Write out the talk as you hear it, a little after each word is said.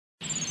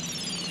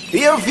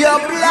If you're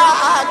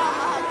black,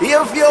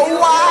 if you're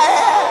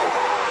white,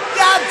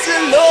 got to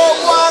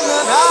love one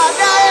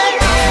another.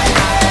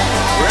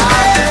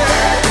 Brother,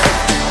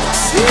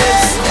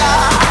 sister,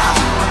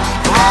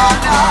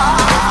 father,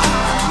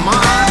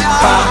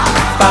 mother.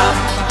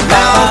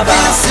 Now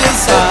this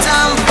is the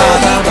time for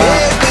you,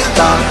 baby.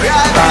 Don't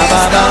cry,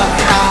 please don't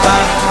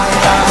cry.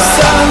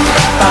 Son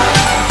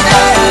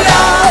and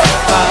love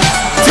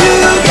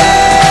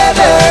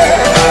together,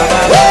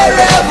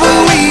 wherever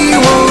we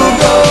will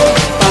go.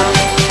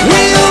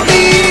 We'll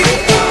be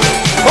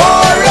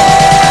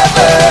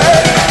forever,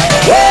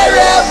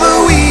 wherever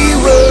we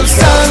will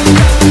stand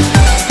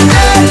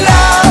and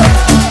love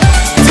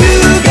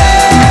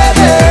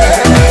together,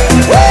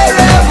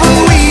 wherever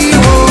we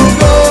will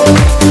go.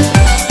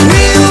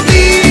 We'll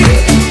be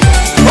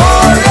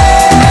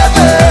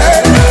forever,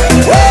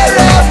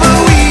 wherever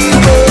we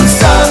will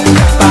stand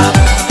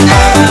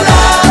and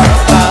love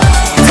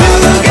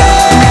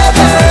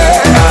together,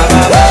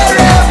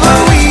 wherever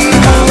we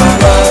will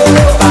go.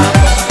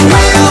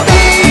 We'll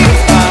be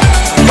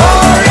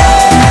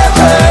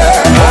forever,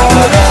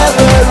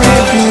 forever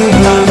if you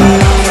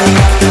believe.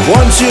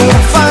 Won't you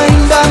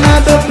find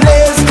another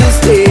place to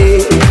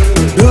stay?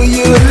 Do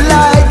you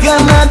like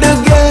another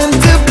game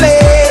to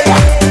play?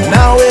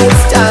 Now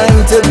it's time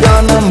to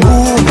gonna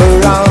move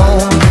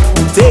around.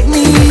 Take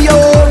me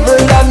over,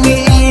 let me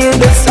hear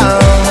the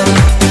sound.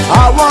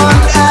 I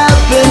want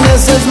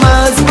happiness as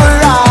miles per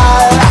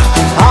hour.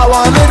 I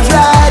wanna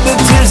dry the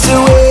tears to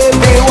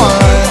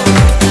everyone.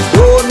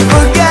 Don't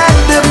forget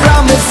the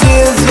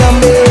promises you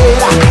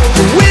made.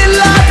 We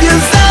love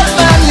yourself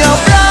and your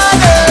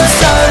brother,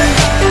 son,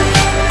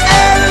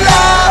 and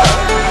love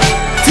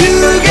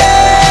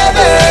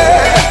together,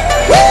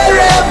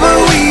 wherever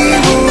we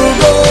will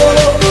go.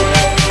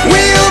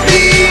 We'll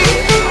be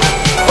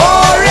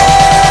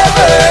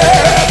forever,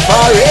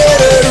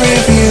 forever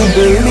if you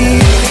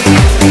believe.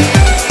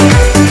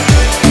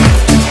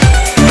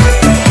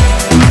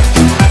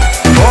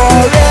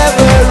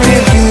 Forever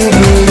if you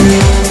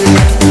believe.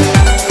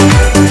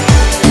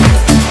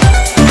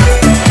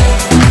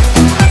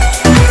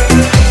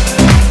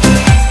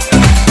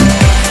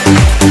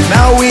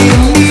 Now we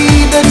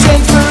need a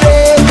change for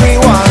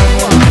everyone.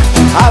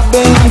 I've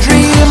been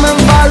dreaming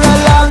for a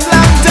long,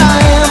 long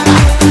time.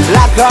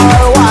 Black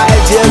or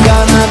white, you're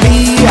gonna be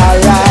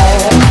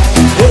alright.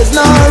 There's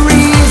no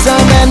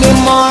reason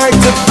anymore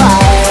to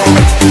fight.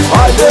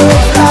 All the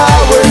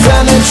flowers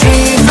and the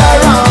trees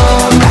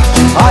around,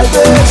 all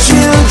the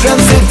children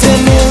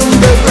sitting in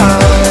the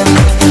ground.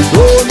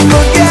 Don't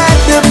forget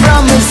the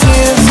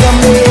promises you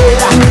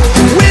made.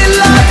 We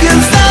love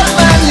yourself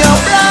and your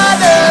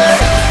brother.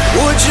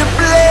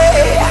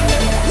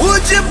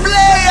 Would you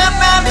play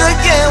another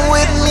game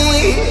with me?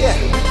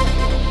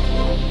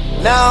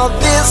 Now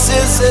this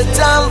is the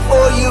time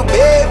for you,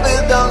 baby.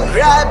 Don't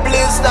cry,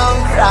 please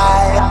don't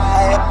cry.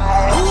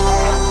 Ooh.